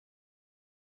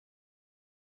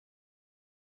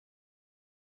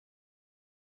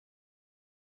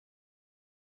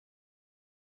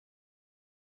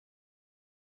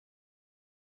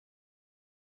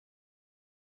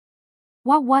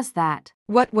What was that?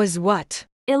 What was what?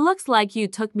 It looks like you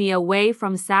took me away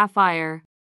from Sapphire.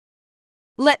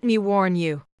 Let me warn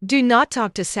you. Do not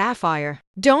talk to Sapphire.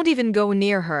 Don't even go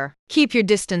near her. Keep your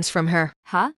distance from her.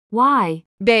 Huh? Why?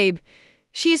 Babe,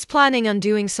 she's planning on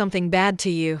doing something bad to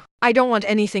you. I don't want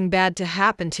anything bad to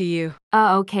happen to you.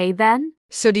 Okay then.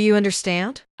 So do you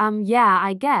understand? Yeah,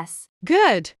 I guess.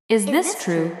 Good. Is this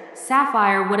true?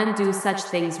 Sapphire wouldn't do such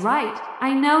things, right?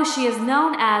 I know she is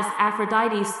known as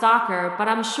Aphrodite's stalker, but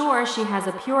I'm sure she has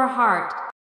a pure heart.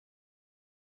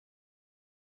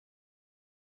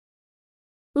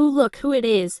 Ooh, look who it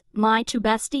is, my two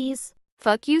besties.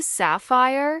 Fuck you,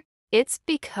 Sapphire. It's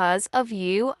because of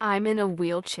you I'm in a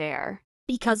wheelchair.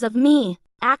 Because of me.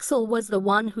 Axel was the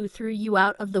one who threw you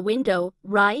out of the window,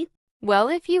 right? Well,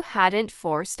 if you hadn't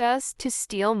forced us to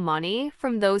steal money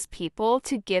from those people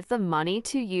to give the money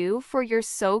to you for your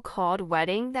so-called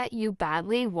wedding that you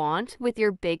badly want with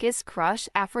your biggest crush,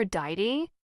 Aphrodite,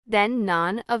 then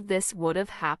none of this would have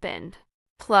happened.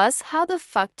 Plus, how the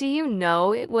fuck do you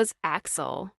know it was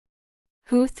Axel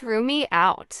who threw me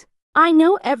out? I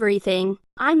know everything.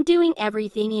 I'm doing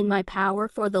everything in my power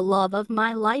for the love of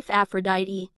my life,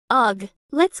 Aphrodite. Ugh.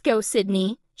 Let's go,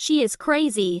 Sydney. She is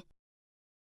crazy.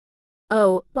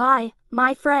 Oh, bye,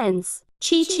 my friends.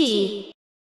 Chi-chi.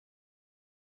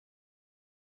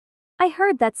 I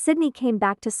heard that Sydney came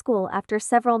back to school after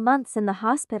several months in the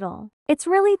hospital. It's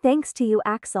really thanks to you,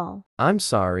 Axel. I'm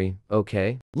sorry,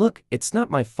 okay? Look, it's not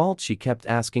my fault she kept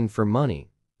asking for money.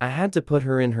 I had to put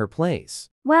her in her place.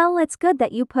 Well, it's good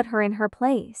that you put her in her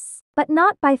place. But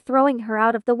not by throwing her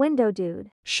out of the window,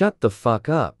 dude. Shut the fuck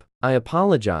up. I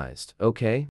apologized,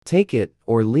 okay? Take it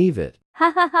or leave it.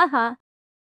 Ha ha ha ha.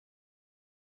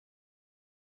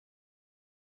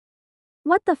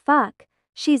 What the fuck?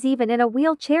 She's even in a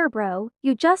wheelchair, bro.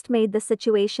 You just made the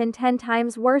situation 10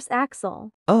 times worse, Axel.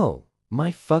 Oh,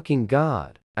 my fucking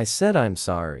god. I said I'm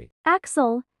sorry.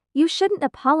 Axel, you shouldn't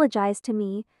apologize to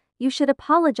me. You should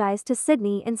apologize to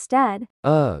Sydney instead.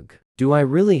 Ugh, do I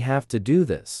really have to do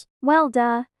this? Well,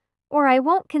 duh. Or I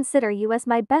won't consider you as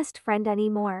my best friend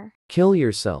anymore. Kill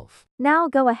yourself. Now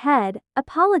go ahead,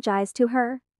 apologize to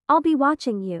her. I'll be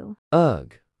watching you.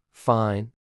 Ugh,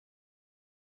 fine.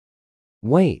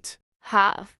 Wait.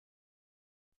 Have.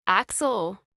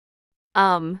 Axel.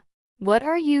 What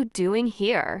are you doing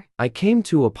here? I came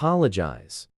to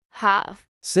apologize. Have.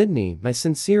 Sydney, my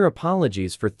sincere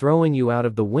apologies for throwing you out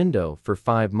of the window for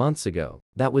 5 months ago.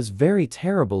 That was very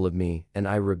terrible of me, and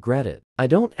I regret it. I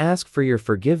don't ask for your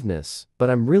forgiveness,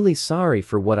 but I'm really sorry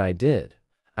for what I did.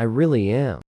 I really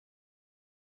am.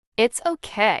 It's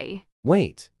okay.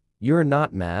 Wait, you're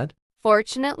not mad?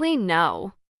 Fortunately,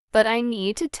 no. But I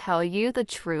need to tell you the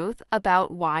truth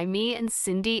about why me and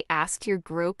Cindy asked your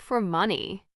group for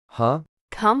money. Huh?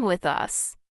 Come with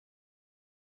us.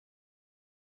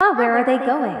 Where are they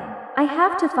going? I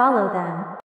have to follow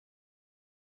them.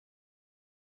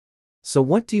 So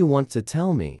what do you want to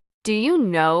tell me? Do you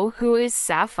know who is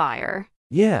Sapphire?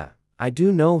 Yeah, I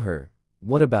do know her.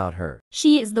 What about her?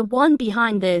 She is the one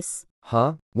behind this.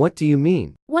 Huh? What do you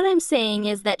mean? What I'm saying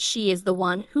is that she is the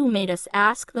one who made us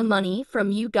ask the money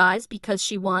from you guys because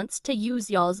she wants to use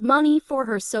y'all's money for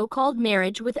her so-called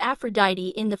marriage with Aphrodite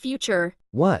in the future.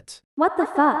 What? What the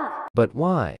fuck? But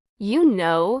why? You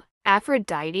know,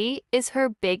 Aphrodite is her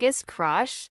biggest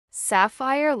crush.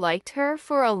 Sapphire liked her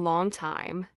for a long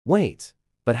time. Wait,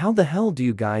 but how the hell do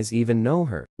you guys even know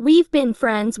her? We've been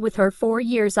friends with her for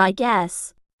years, I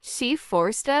guess. She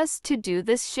forced us to do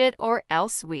this shit or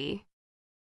else we.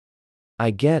 I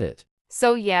get it.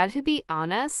 So yeah, to be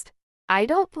honest, I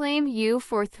don't blame you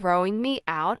for throwing me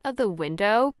out of the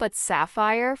window, but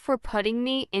Sapphire for putting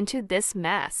me into this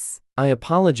mess. I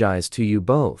apologize to you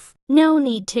both. No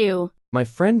need to. My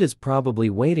friend is probably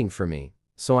waiting for me,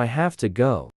 so I have to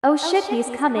go. Oh shit, he's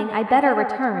coming. I better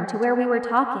return to where we were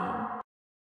talking.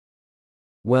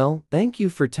 Well, thank you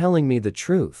for telling me the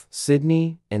truth,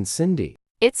 Sydney and Cindy.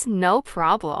 It's no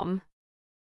problem.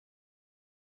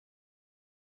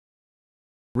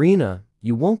 Erina,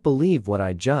 you won't believe what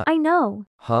I just... I know.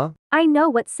 Huh? I know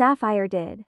what Sapphire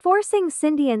did. Forcing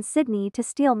Cindy and Sydney to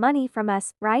steal money from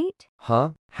us, right? Huh?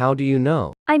 How do you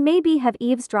know? I maybe have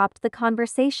eavesdropped the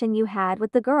conversation you had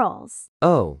with the girls.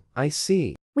 Oh, I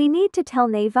see. We need to tell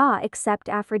Neva except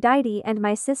Aphrodite and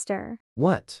my sister.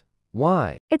 What?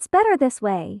 Why? It's better this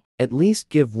way. At least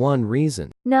give one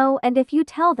reason. No, and if you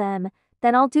tell them,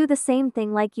 then I'll do the same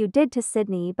thing like you did to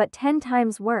Sydney but 10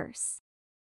 times worse.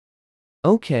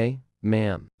 Okay,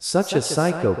 ma'am. Such a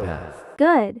psychopath.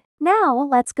 Good. Now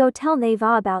let's go tell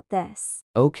Neva about this.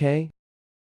 Okay.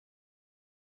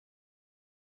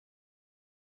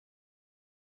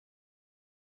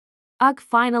 Ugh,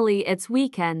 finally it's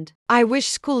weekend. I wish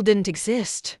school didn't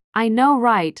exist. I know,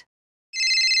 right?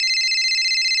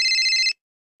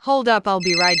 Hold up, I'll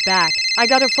be right back. I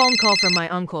got a phone call from my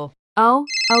uncle. Oh,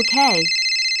 okay.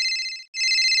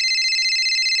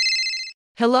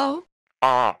 Hello?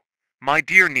 Ah, my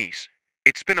dear niece.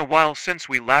 It's been a while since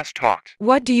we last talked.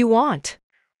 What do you want?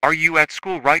 Are you at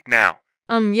school right now?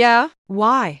 Yeah,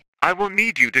 why? I will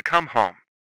need you to come home.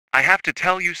 I have to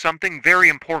tell you something very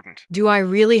important. Do I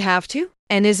really have to?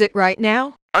 And is it right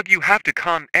now? Ugh, you have to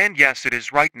come, and yes, it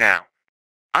is right now.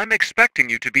 I'm expecting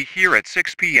you to be here at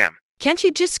 6 p.m. Can't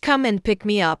you just come and pick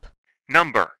me up?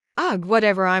 Number. Ugh,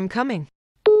 whatever, I'm coming.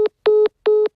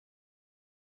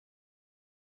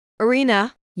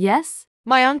 Erina, Yes?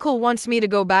 my uncle wants me to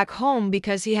go back home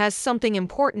because he has something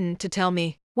important to tell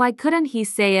me. Why couldn't he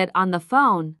say it on the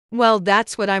phone? Well,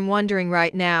 that's what I'm wondering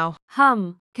right now.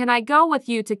 Can I go with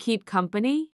you to keep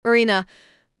company? Erina,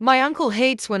 my uncle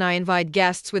hates when I invite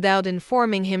guests without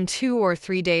informing him 2 or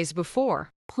 3 days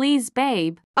before. Please,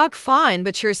 babe. Ugh, fine,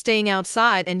 but you're staying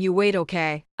outside and you wait,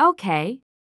 okay? Okay.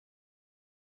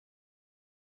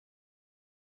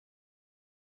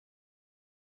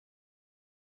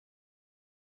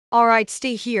 Alright,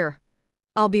 stay here.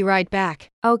 I'll be right back.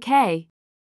 Okay.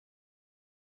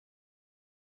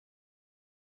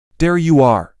 There you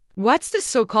are. What's the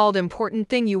so-called important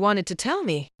thing you wanted to tell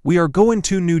me? We are going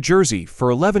to New Jersey for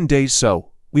 11 days,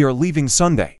 so we are leaving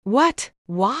Sunday. What?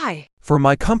 Why? For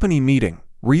my company meeting,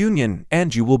 reunion,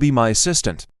 and you will be my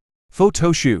assistant.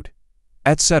 Photo shoot,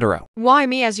 etc. Why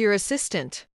me as your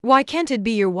assistant? Why can't it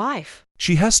be your wife?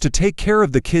 She has to take care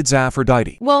of the kids,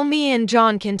 Aphrodite. Well, me and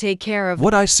John can take care of—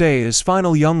 What I say is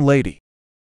final, young lady.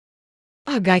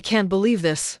 Ugh, I can't believe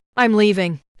this. I'm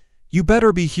leaving. You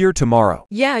better be here tomorrow.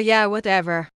 Yeah,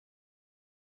 whatever.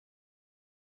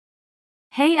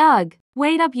 Hey, ugh.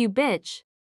 Wait up, you bitch.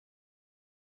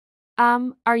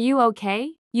 Are you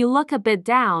okay? You look a bit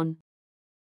down.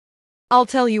 I'll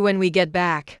tell you when we get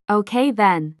back. Okay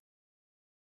then.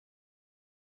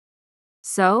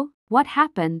 So, what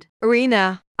happened?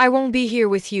 Erina, I won't be here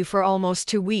with you for almost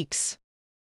 2 weeks.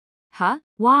 Huh?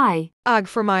 Why? Ugh,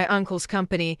 for my uncle's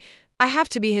company. I have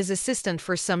to be his assistant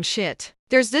for some shit.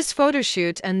 There's this photo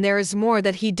shoot and there is more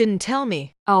that he didn't tell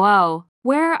me. Oh.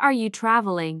 Where are you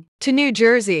traveling? To New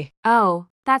Jersey. Oh,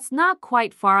 that's not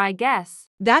quite far, I guess.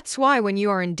 That's why when you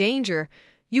are in danger,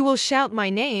 you will shout my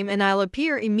name and I'll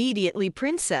appear immediately,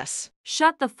 princess.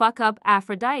 Shut the fuck up,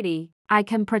 Aphrodite. I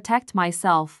can protect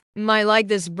myself. I like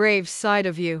this brave side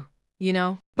of you, you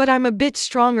know? But I'm a bit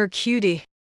stronger, cutie.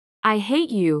 I hate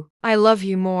you. I love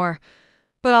you more.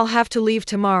 But I'll have to leave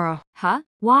tomorrow. Huh?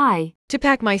 Why? To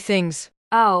pack my things.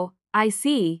 Oh, I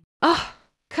see. Oh,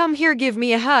 come here, give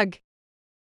me a hug.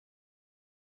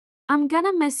 I'm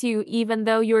gonna miss you even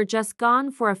though you're just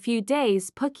gone for a few days,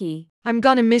 Pookie. I'm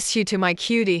gonna miss you to my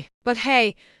cutie. But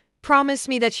hey, promise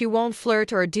me that you won't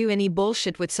flirt or do any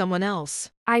bullshit with someone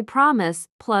else. I promise,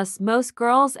 plus most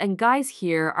girls and guys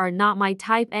here are not my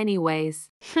type anyways.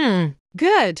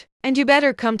 Good. And you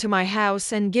better come to my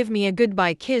house and give me a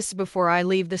goodbye kiss before I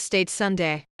leave the state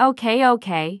Sunday.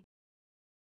 Okay.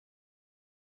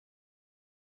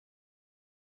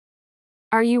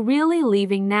 Are you really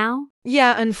leaving now?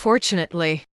 Yeah,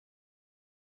 unfortunately.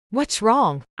 What's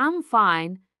wrong? I'm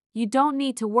fine. You don't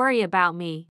need to worry about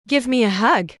me. Give me a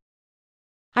hug.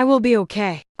 I will be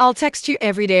okay. I'll text you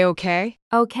every day, okay?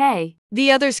 Okay.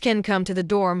 The others can come to the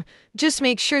dorm. Just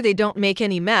make sure they don't make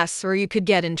any mess or you could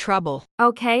get in trouble.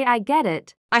 Okay, I get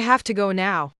it. I have to go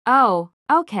now. Oh,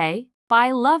 okay.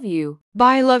 Bye, love you.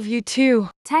 Bye, love you too.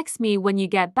 Text me when you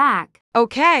get back.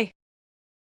 Okay.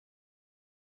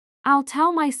 I'll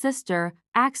tell my sister,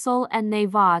 Axel and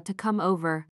Neva to come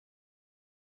over.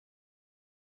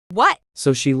 What?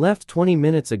 So she left 20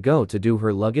 minutes ago to do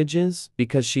her luggages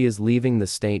because she is leaving the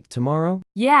state tomorrow?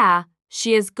 Yeah,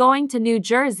 she is going to New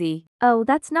Jersey. Oh,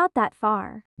 that's not that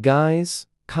far. Guys,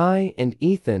 Kai and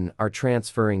Ethan are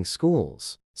transferring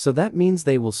schools, so that means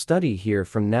they will study here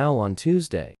from now on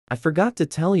Tuesday. I forgot to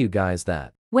tell you guys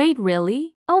that. Wait,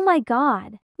 really? Oh my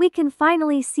god. We can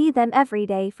finally see them every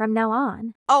day from now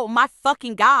on. Oh my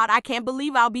fucking god, I can't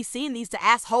believe I'll be seeing these two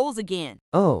assholes again.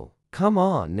 Oh, come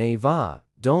on, Neva,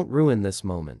 don't ruin this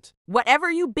moment.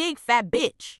 Whatever, you big fat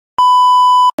bitch.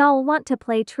 Y'all want to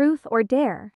play truth or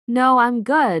dare? No, I'm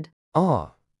good.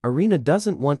 Aw, Erina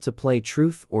doesn't want to play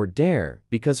truth or dare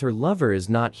because her lover is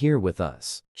not here with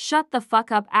us. Shut the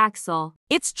fuck up, Axel.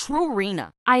 It's true,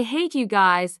 Erina. I hate you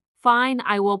guys. Fine,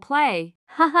 I will play.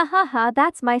 Ha,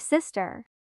 that's my sister.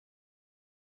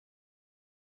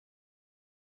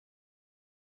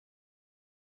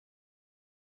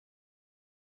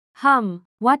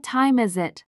 What time is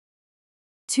it?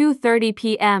 2:30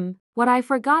 p.m. What, I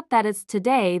forgot that it's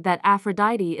today that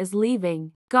Aphrodite is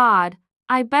leaving. God,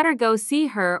 I better go see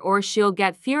her or she'll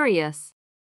get furious.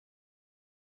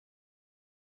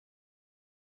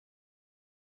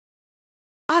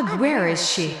 Ugh, where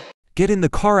is she? Get in the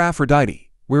car, Aphrodite.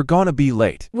 We're gonna be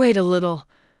late. Wait a little.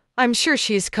 I'm sure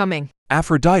she's coming.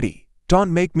 Aphrodite,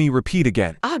 don't make me repeat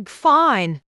again. Ugh,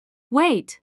 fine.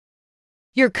 Wait.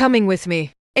 You're coming with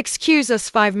me. Excuse us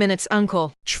 5 minutes,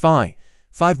 uncle. Fine.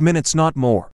 5 minutes, not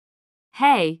more.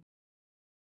 Hey.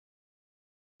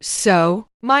 So,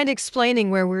 mind explaining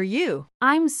where were you?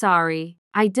 I'm sorry.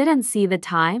 I didn't see the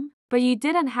time, but you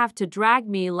didn't have to drag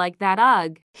me like that.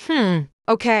 Ugh.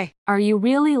 Okay. Are you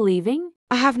really leaving?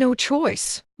 I have no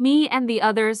choice. Me and the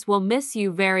others will miss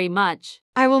you very much.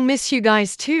 I will miss you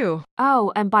guys too.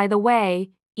 Oh, and by the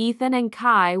way, Ethan and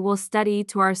Kai will study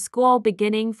to our school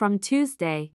beginning from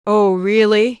Tuesday. Oh,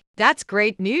 really? That's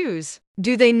great news.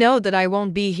 Do they know that I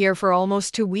won't be here for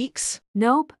almost 2 weeks?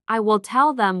 Nope, I will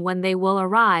tell them when they will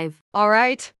arrive. All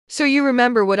right. So you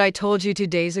remember what I told you 2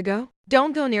 days ago?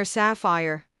 Don't go near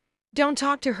Sapphire. Don't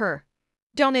talk to her.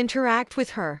 Don't interact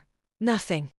with her.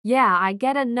 Nothing. Yeah, I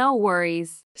get it, no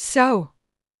worries. So,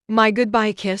 my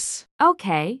goodbye kiss.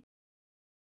 Okay.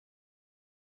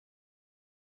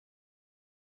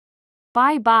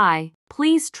 Bye-bye.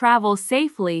 Please travel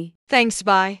safely. Thanks,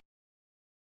 bye.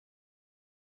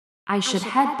 I should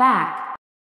head back.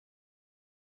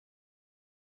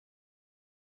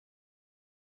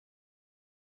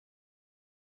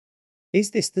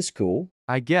 Is this the school?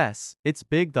 I guess. It's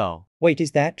big though. Wait,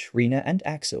 is that Rena and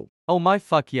Axel? Oh my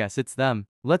fuck yes, it's them.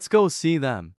 Let's go see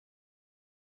them.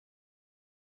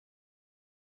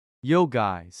 Yo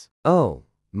guys. Oh,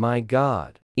 my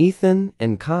God. Ethan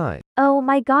and Kai. Oh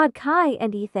my God, Kai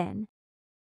and Ethan.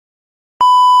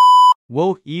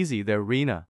 Whoa, easy there,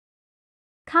 Rena.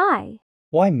 Kai.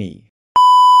 Why me?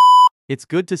 It's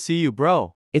good to see you,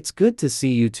 bro. It's good to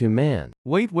see you too, man.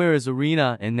 Wait, where is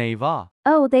Erina and Neva?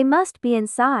 Oh, they must be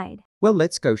inside. Well,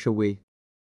 let's go, shall we?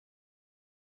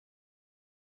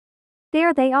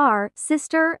 There they are,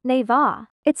 sister, Neva.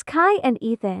 It's Kai and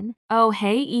Ethan. Oh,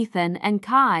 hey, Ethan and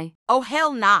Kai. Oh,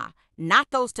 hell nah. Not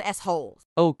those two assholes.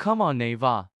 Oh, come on,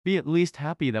 Neva. Be at least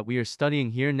happy that we are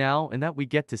studying here now and that we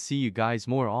get to see you guys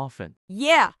more often.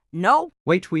 Yeah, no?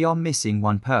 Wait, we are missing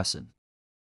one person.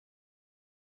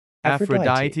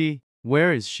 Aphrodite?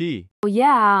 Where is she? Oh,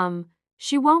 yeah,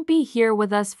 she won't be here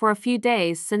with us for a few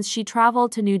days since she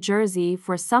traveled to New Jersey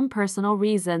for some personal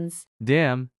reasons.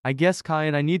 Damn, I guess Kai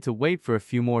and I need to wait for a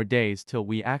few more days till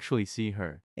we actually see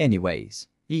her. Anyways,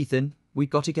 Ethan, we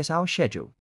got to get our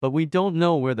schedule. But we don't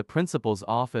know where the principal's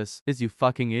office is, you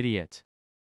fucking idiot.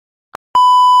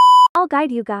 I'll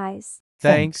guide you guys.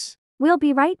 Thanks. We'll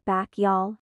be right back,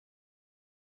 y'all.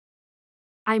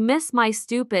 I miss my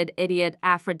stupid idiot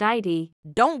Aphrodite.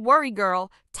 Don't worry,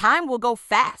 girl. Time will go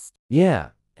fast. Yeah,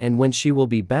 and when she will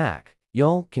be back,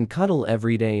 y'all can cuddle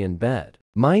every day in bed.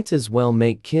 Might as well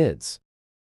make kids.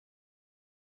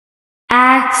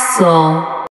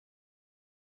 Axel.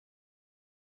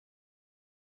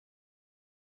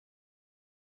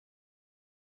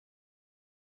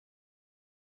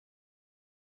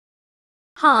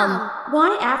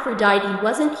 Why Aphrodite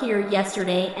wasn't here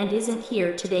yesterday and isn't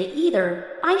here today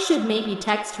either? I should maybe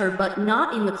text her but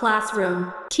not in the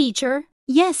classroom. Teacher?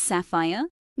 Yes, Sapphire?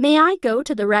 May I go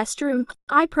to the restroom?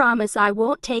 I promise I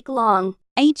won't take long.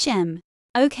 HM.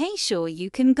 Okay, sure,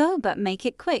 you can go, but make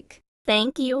it quick.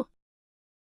 Thank you.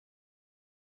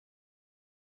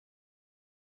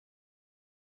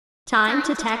 Time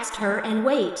to text her and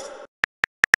wait.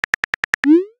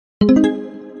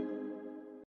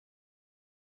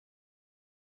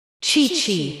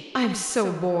 Chi-Chi, I'm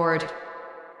so bored.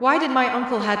 Why did my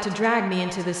uncle had to drag me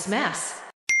into this mess?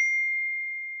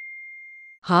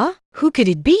 Huh? Who could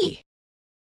it be?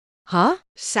 Huh?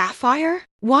 Sapphire?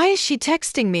 Why is she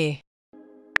texting me?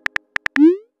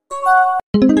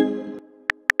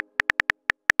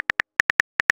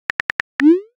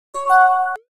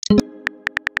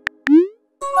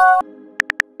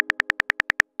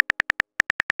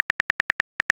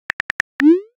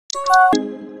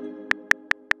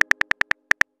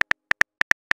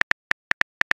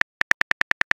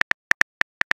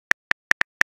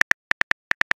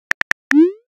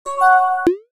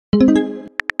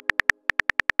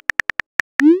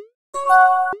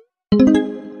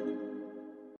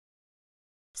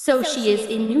 So she is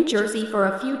in New Jersey for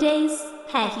a few days?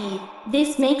 Heh.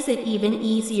 This makes it even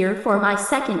easier for my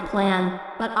second plan,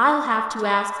 but I'll have to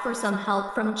ask for some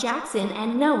help from Jackson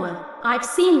and Noah. I've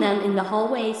seen them in the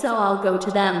hallway, so I'll go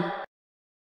to them.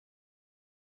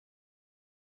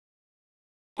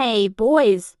 Hey,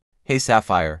 boys. Hey,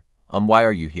 Sapphire. Why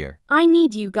are you here? I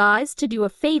need you guys to do a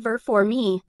favor for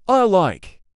me. I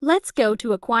like. Let's go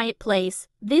to a quiet place.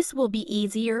 This will be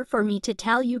easier for me to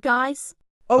tell you guys.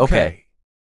 Okay.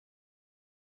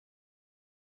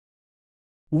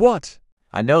 What?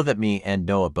 I know that me and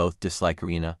Noah both dislike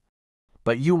Erina,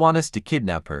 but you want us to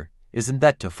kidnap her. Isn't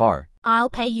that too far? I'll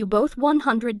pay you both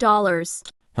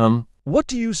 $100. What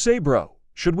do you say, bro?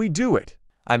 Should we do it?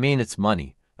 I mean, it's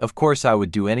money. Of course I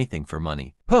would do anything for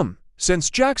money.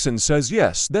 Since Jackson says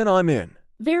yes, then I'm in.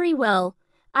 Very well.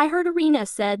 I heard Erina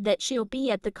said that she'll be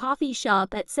at the coffee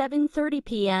shop at 7:30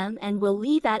 p.m. and will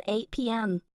leave at 8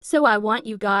 p.m. So I want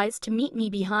you guys to meet me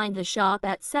behind the shop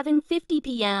at 7:50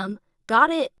 p.m.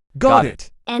 Got it? Got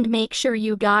it. And make sure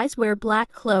you guys wear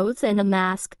black clothes and a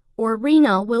mask, or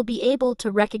Erina will be able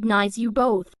to recognize you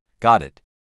both. Got it.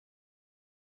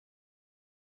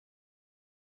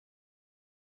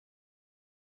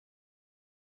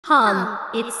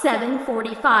 It's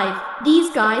 7:45.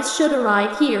 These guys should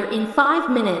arrive here in 5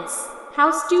 minutes.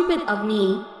 How stupid of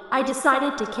me. I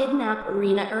decided to kidnap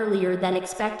Erina earlier than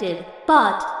expected,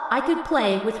 but I could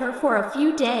play with her for a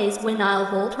few days when I'll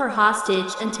hold her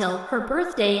hostage until her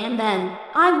birthday and then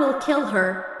I will kill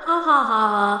her. Ha ha ha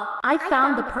ha. I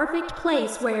found the perfect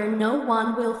place where no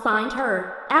one will find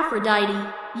her. Aphrodite,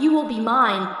 you will be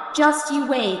mine. Just you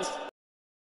wait.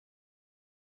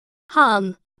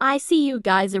 I see you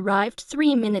guys arrived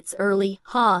 3 minutes early,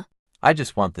 huh? I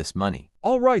just want this money.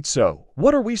 Alright, so,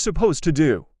 what are we supposed to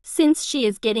do? Since she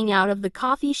is getting out of the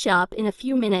coffee shop in a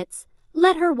few minutes,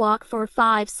 let her walk for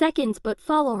 5 seconds but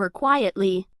follow her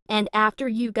quietly. And after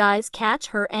you guys catch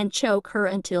her and choke her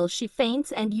until she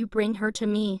faints and you bring her to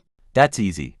me. That's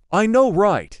easy. I know,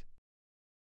 right?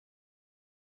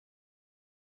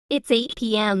 It's 8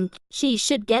 p.m. She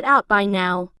should get out by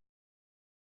now.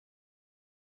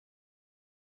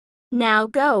 Now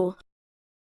go.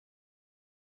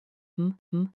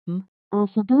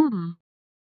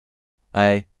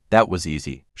 That was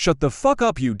easy. Shut the fuck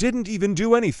up, you didn't even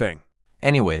do anything.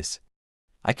 Anyways,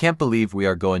 I can't believe we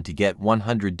are going to get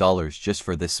 $100 just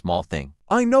for this small thing.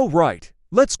 I know, right?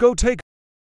 Let's go take...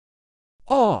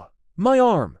 my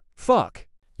arm. Fuck.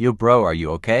 Yo bro, are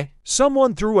you okay?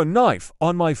 Someone threw a knife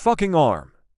on my fucking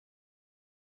arm.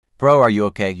 Bro, are you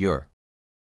okay?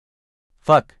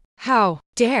 Fuck. How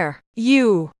dare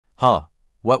you?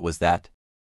 What was that?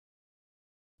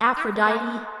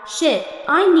 Aphrodite, shit,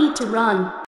 I need to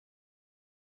run.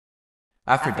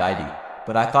 Aphrodite,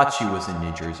 but I thought she was in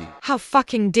New Jersey. How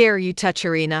fucking dare you touch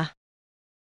Erina?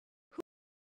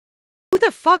 Who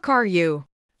the fuck are you?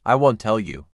 I won't tell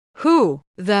you. Who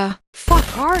the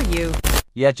fuck are you?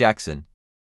 Yeah, Jackson.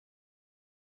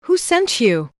 Who sent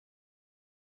you?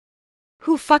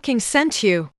 Who fucking sent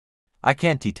you? I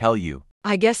can't tell you.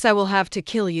 I guess I will have to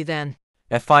kill you then.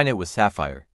 Fine, it was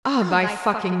Sapphire. I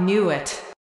fucking knew it.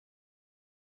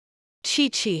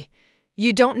 Chi-Chi,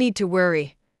 you don't need to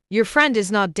worry. Your friend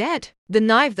is not dead. The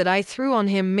knife that I threw on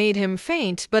him made him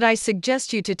faint, but I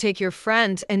suggest you to take your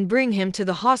friend and bring him to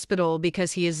the hospital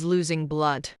because he is losing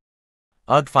blood.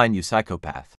 Fine, you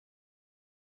psychopath.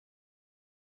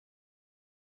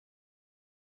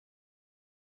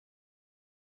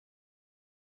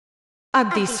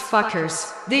 These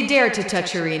fuckers. They dare to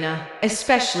touch Erina,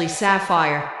 especially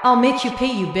Sapphire. I'll make you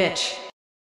pay, you bitch.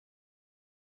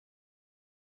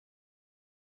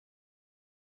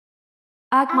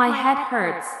 My head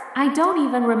hurts. I don't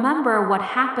even remember what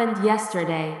happened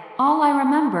yesterday. All I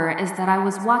remember is that I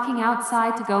was walking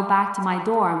outside to go back to my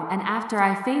dorm and after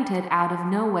I fainted out of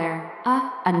nowhere.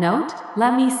 A note?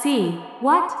 Let me see.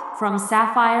 What? From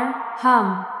Sapphire?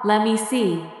 Let me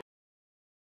see.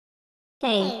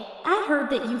 Hey, I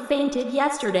heard that you fainted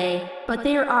yesterday, but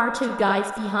there are 2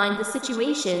 guys behind the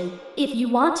situation. If you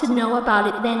want to know about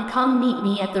it, then come meet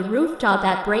me at the rooftop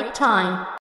at break time.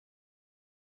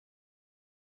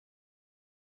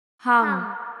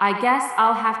 I guess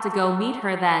I'll have to go meet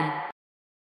her then.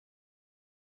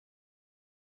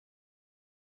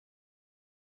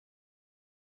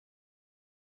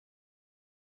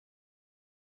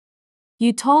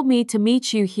 You told me to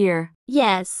meet you here.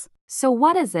 Yes. So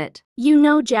what is it? You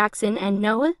know Jackson and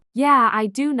Noah? Yeah, I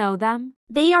do know them.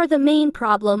 They are the main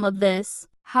problem of this.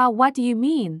 What do you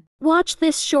mean? Watch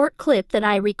this short clip that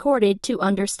I recorded to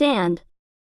understand.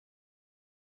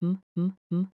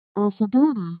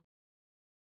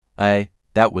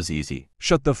 That was easy.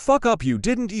 Shut the fuck up, you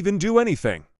didn't even do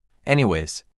anything.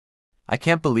 Anyways, I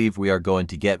can't believe we are going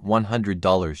to get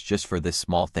 $100 just for this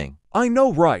small thing. I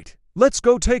know, right? Let's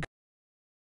go take...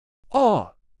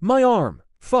 my arm.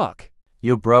 Fuck.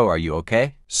 Yo bro, are you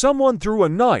okay? Someone threw a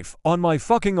knife on my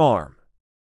fucking arm.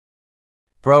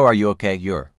 Bro, are you okay?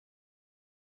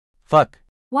 Fuck.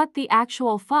 What the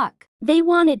actual fuck? They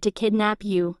wanted to kidnap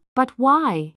you. But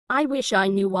why? I wish I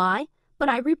knew why, but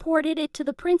I reported it to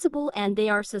the principal and they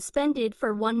are suspended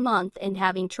for 1 month and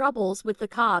having troubles with the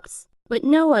cops. But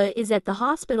Noah is at the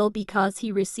hospital because he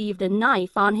received a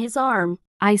knife on his arm.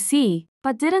 I see.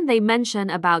 But didn't they mention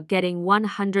about getting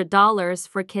 $100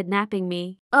 for kidnapping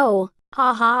me? Oh,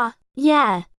 haha,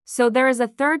 yeah. So there is a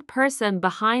third person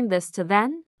behind this too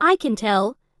then? I can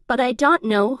tell, but I don't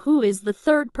know who is the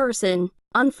third person,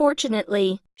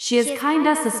 unfortunately. She is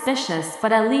kinda suspicious,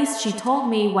 but at least she told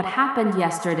me what happened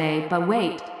yesterday. But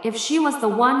wait, if she was the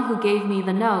one who gave me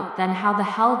the note, then how the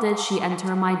hell did she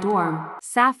enter my dorm?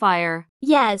 Sapphire.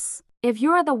 Yes. If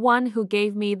you're the one who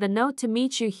gave me the note to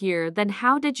meet you here, then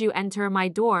how did you enter my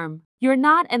dorm? You're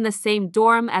not in the same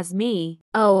dorm as me.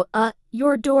 Oh,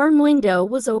 your dorm window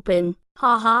was open.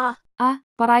 Haha.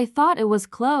 But I thought it was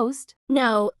closed.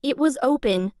 No, it was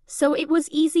open, so it was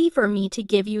easy for me to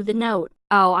give you the note.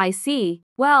 Oh, I see.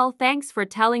 Well, thanks for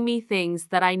telling me things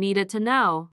that I needed to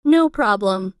know. No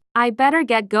problem. I better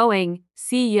get going.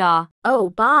 See ya. Oh,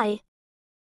 bye.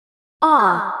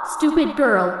 Stupid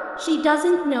girl. She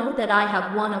doesn't know that I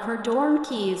have one of her dorm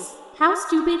keys. How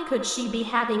stupid could she be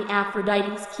having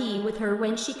Aphrodite's key with her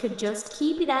when she could just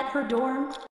keep it at her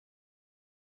dorm?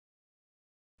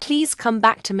 Please come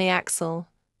back to me, Axel.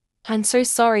 I'm so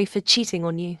sorry for cheating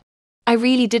on you. I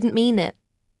really didn't mean it.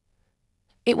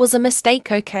 It was a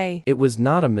mistake, okay? It was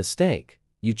not a mistake.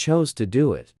 You chose to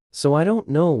do it. So I don't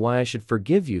know why I should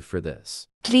forgive you for this.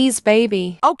 Please,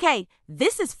 baby. Okay,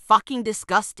 this is fucking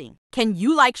disgusting. Can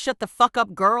you shut the fuck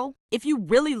up, girl? If you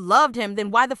really loved him,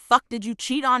 then why the fuck did you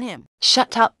cheat on him?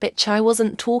 Shut up, bitch. I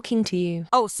wasn't talking to you.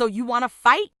 Oh, so you wanna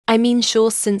fight? I mean,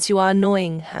 sure, since you are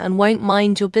annoying and won't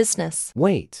mind your business.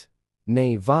 Wait.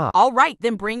 Neva. Alright,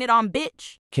 then bring it on,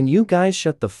 bitch. Can you guys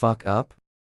shut the fuck up?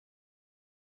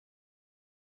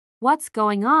 What's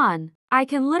going on? I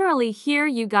can literally hear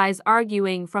you guys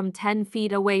arguing from 10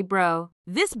 feet away, bro.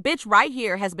 This bitch right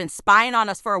here has been spying on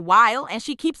us for a while and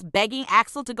she keeps begging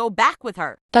Axel to go back with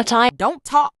her. But I don't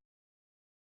talk.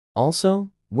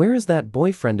 Also, where is that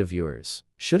boyfriend of yours?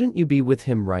 Shouldn't you be with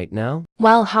him right now?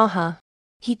 Well, haha.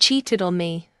 He cheated on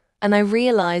me, and I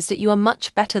realized that you are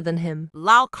much better than him.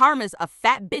 Lal Karma's a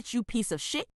fat bitch, you piece of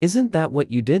shit. Isn't that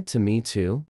what you did to me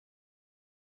too?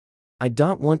 I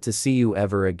don't want to see you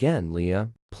ever again, Leah.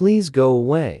 Please go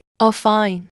away. Oh,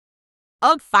 fine.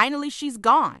 Ugh, finally she's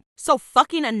gone. So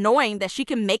fucking annoying that she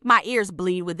can make my ears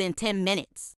bleed within 10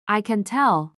 minutes. I can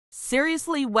tell.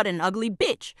 Seriously, what an ugly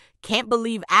bitch. Can't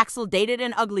believe Axel dated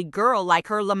an ugly girl like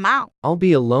her lmao. I'll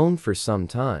be alone for some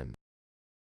time.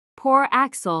 Poor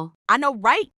Axel. I know,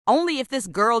 right? Only if this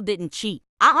girl didn't cheat.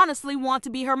 I honestly want to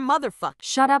be her motherfucker.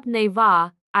 Shut up,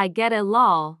 Neva. I get it,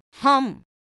 lol.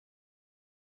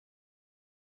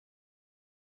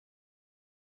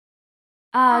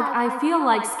 I feel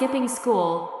like skipping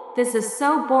school. This is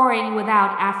so boring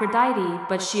without Aphrodite,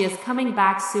 but she is coming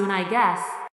back soon, I guess.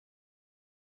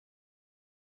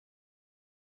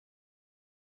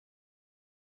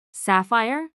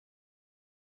 Sapphire?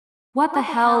 What the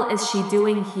hell is she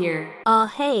doing here?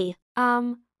 Hey.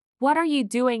 What are you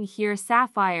doing here,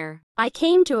 Sapphire? I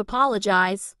came to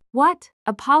apologize. What?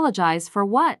 Apologize for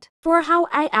what? For how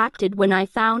I acted when I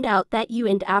found out that you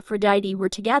and Aphrodite were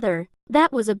together.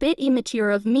 That was a bit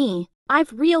immature of me.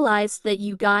 I've realized that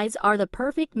you guys are the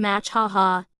perfect match,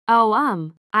 haha.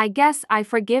 Oh, I guess I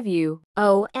forgive you.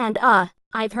 Oh, and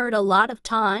I've heard a lot of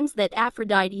times that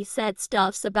Aphrodite said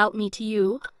stuffs about me to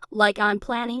you, like I'm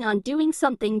planning on doing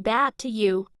something bad to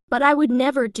you, but I would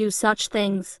never do such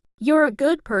things. You're a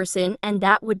good person and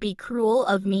that would be cruel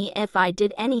of me if I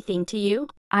did anything to you.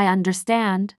 I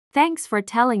understand. Thanks for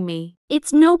telling me.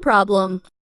 It's no problem.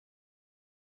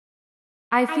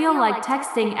 I feel like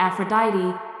texting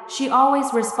Aphrodite. She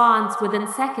always responds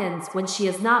within seconds when she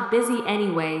is not busy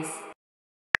anyways.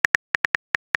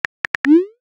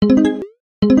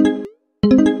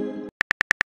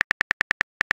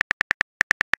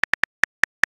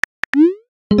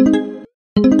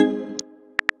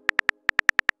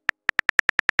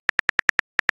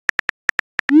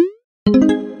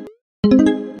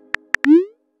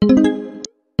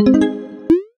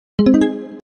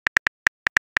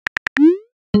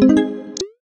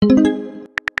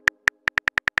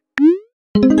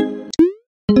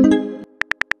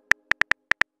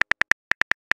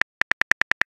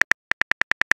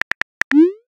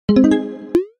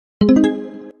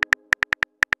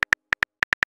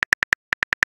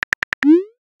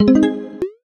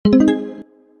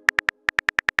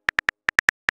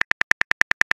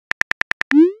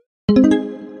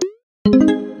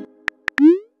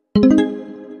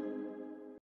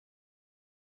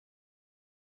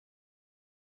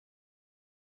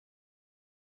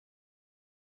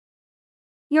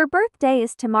 Your birthday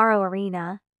is tomorrow,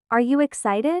 Erina. Are you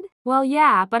excited? Well,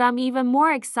 yeah, but I'm even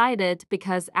more excited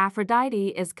because Aphrodite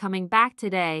is coming back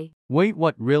today. Wait,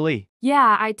 what, really?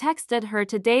 Yeah, I texted her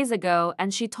 2 days ago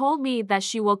and she told me that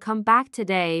she will come back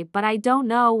today, but I don't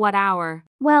know what hour.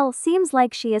 Well, seems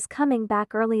like she is coming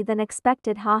back early than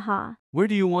expected, haha. Where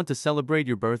do you want to celebrate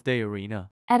your birthday, Erina?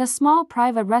 At a small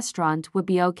private restaurant would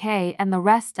be okay and the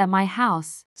rest at my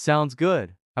house. Sounds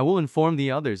good. I will inform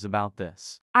the others about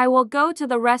this. I will go to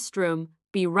the restroom.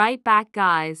 Be right back,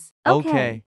 guys.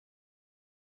 Okay.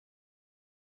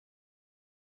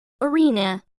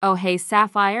 Erina, Oh, hey,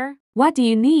 Sapphire. What do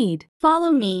you need?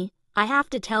 follow me. I have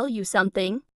to tell you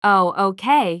something. Oh,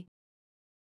 okay.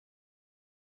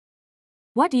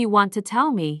 What do you want to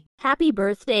tell me? Happy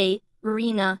birthday,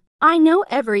 Erina. I know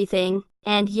everything.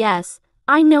 And yes,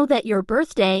 I know that your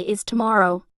birthday is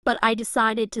tomorrow, but I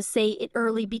decided to say it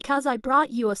early because I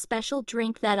brought you a special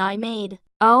drink that I made.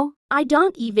 Oh? I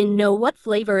don't even know what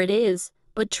flavor it is,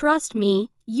 but trust me,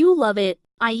 you love it.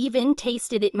 I even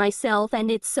tasted it myself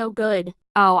and it's so good.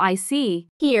 Oh, I see.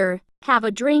 Here, have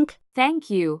a drink. Thank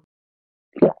you.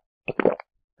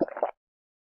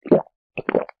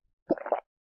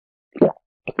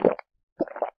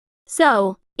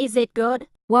 So, is it good?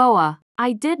 Whoa,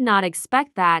 I did not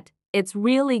expect that. It's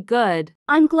really good.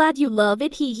 I'm glad you love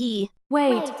it, hee hee.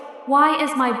 Wait, why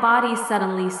is my body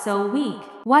suddenly so weak?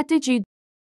 What did you...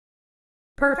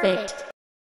 Perfect.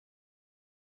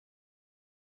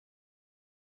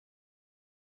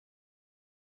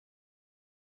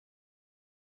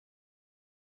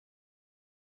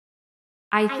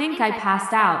 I think I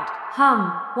passed out.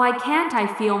 Why can't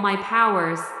I feel my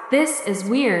powers? This is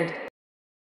weird.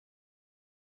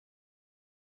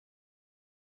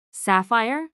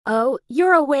 Sapphire? Oh,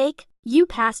 you're awake? You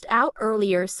passed out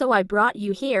earlier, so I brought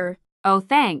you here. Oh,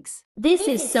 thanks. This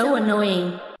is so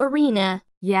annoying. Erina.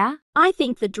 Yeah? I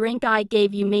think the drink I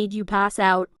gave you made you pass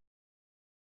out.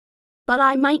 But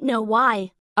I might know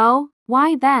why. Oh,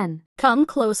 why then? Come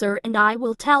closer and I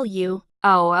will tell you.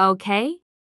 Oh, okay.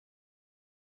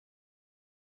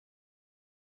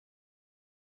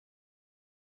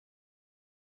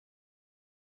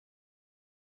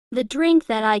 The drink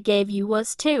that I gave you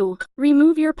was to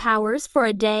remove your powers for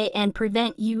a day and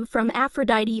prevent you from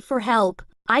Aphrodite for help.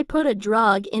 I put a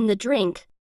drug in the drink.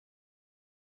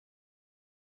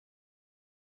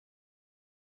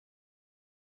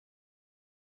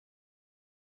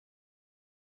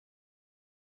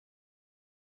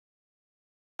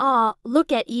 Ah,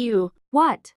 look at you.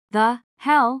 What the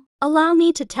hell? Allow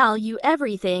me to tell you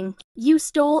everything. You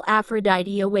stole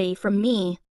Aphrodite away from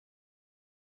me.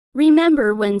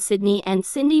 Remember when Sydney and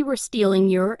Cindy were stealing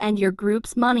your and your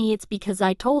group's money? It's because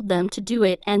I told them to do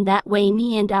it, and that way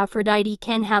me and Aphrodite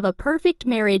can have a perfect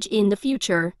marriage in the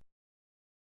future.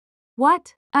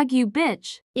 What? Ugh, you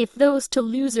bitch. If those two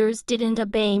losers didn't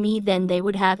obey me, then they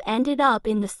would have ended up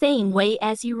in the same way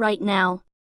as you right now.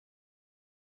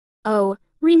 Oh,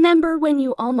 remember when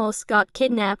you almost got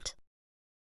kidnapped?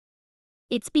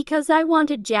 It's because I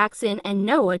wanted Jackson and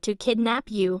Noah to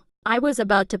kidnap you. I was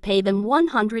about to pay them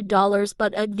 $100,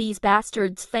 but these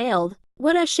bastards failed.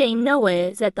 What a shame. Noah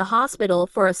is at the hospital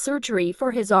for a surgery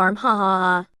for his arm, ha ha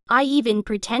ha. I even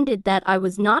pretended that I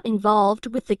was not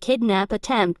involved with the kidnap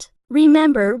attempt.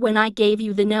 Remember when I gave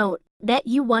you the note, that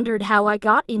you wondered how I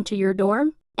got into your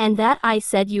dorm? And that I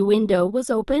said your window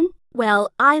was open? Well,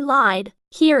 I lied.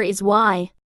 Here is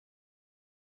why.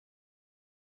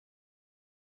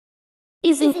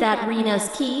 Isn't that Rena's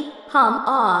key?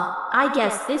 I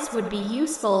guess this would be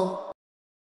useful.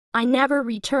 I never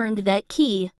returned that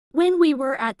key. When we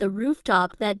were at the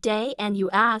rooftop that day and you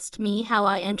asked me how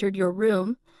I entered your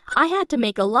room, I had to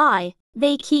make a lie.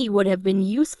 The key would have been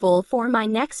useful for my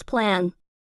next plan.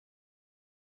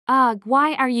 Ugh,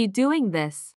 why are you doing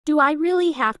this? Do I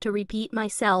really have to repeat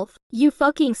myself? You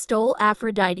fucking stole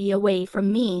Aphrodite away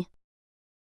from me.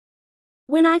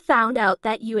 When I found out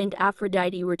that you and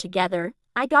Aphrodite were together,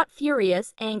 I got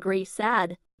furious, angry,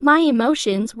 sad. My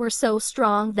emotions were so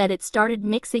strong that it started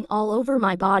mixing all over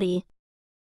my body.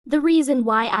 The reason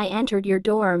why I entered your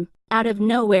dorm, out of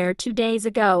nowhere 2 days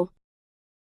ago.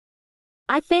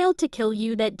 I failed to kill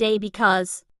you that day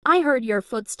because I heard your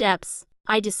footsteps.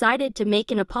 I decided to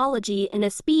make an apology and a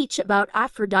speech about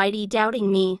Aphrodite doubting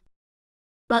me.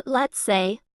 But let's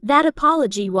say that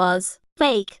apology was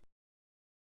fake.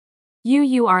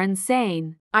 You are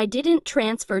insane. I didn't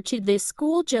transfer to this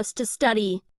school just to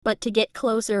study, but to get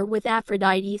closer with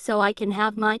Aphrodite so I can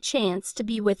have my chance to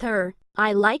be with her.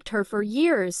 I liked her for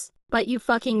years, but you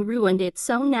fucking ruined it,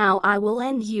 so now I will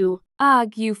end you.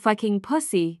 Ugh, you fucking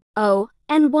pussy. Oh,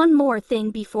 And one more thing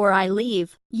before I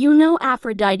leave. You know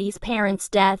Aphrodite's parents'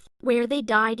 death, where they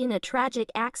died in a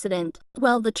tragic accident.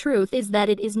 Well, the truth is that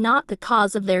it is not the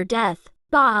cause of their death.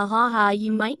 Bah ha ha,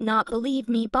 you might not believe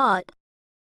me, but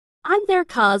I'm their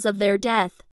cause of their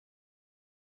death.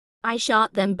 I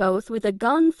shot them both with a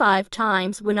gun 5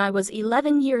 times when I was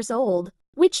 11 years old,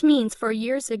 which means 4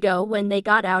 years ago when they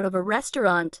got out of a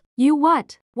restaurant. You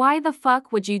what? Why the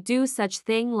fuck would you do such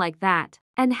thing like that?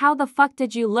 And how the fuck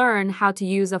did you learn how to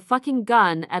use a fucking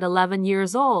gun at 11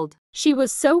 years old? She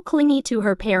was so clingy to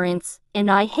her parents, and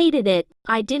I hated it.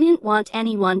 I didn't want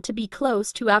anyone to be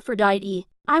close to Aphrodite.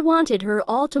 I wanted her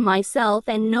all to myself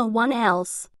and no one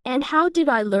else. And how did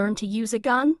I learn to use a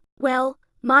gun? Well,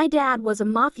 my dad was a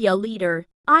mafia leader.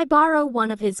 I borrow one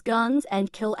of his guns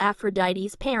and kill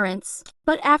Aphrodite's parents.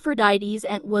 But Aphrodite's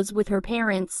aunt was with her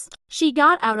parents. She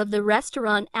got out of the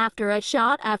restaurant after I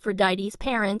shot Aphrodite's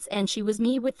parents and she was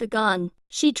me with the gun.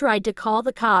 She tried to call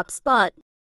the cops, but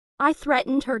I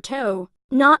threatened her to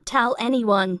not tell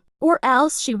anyone, or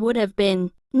else she would have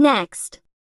been next.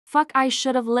 Fuck, I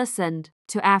should have listened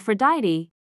to Aphrodite.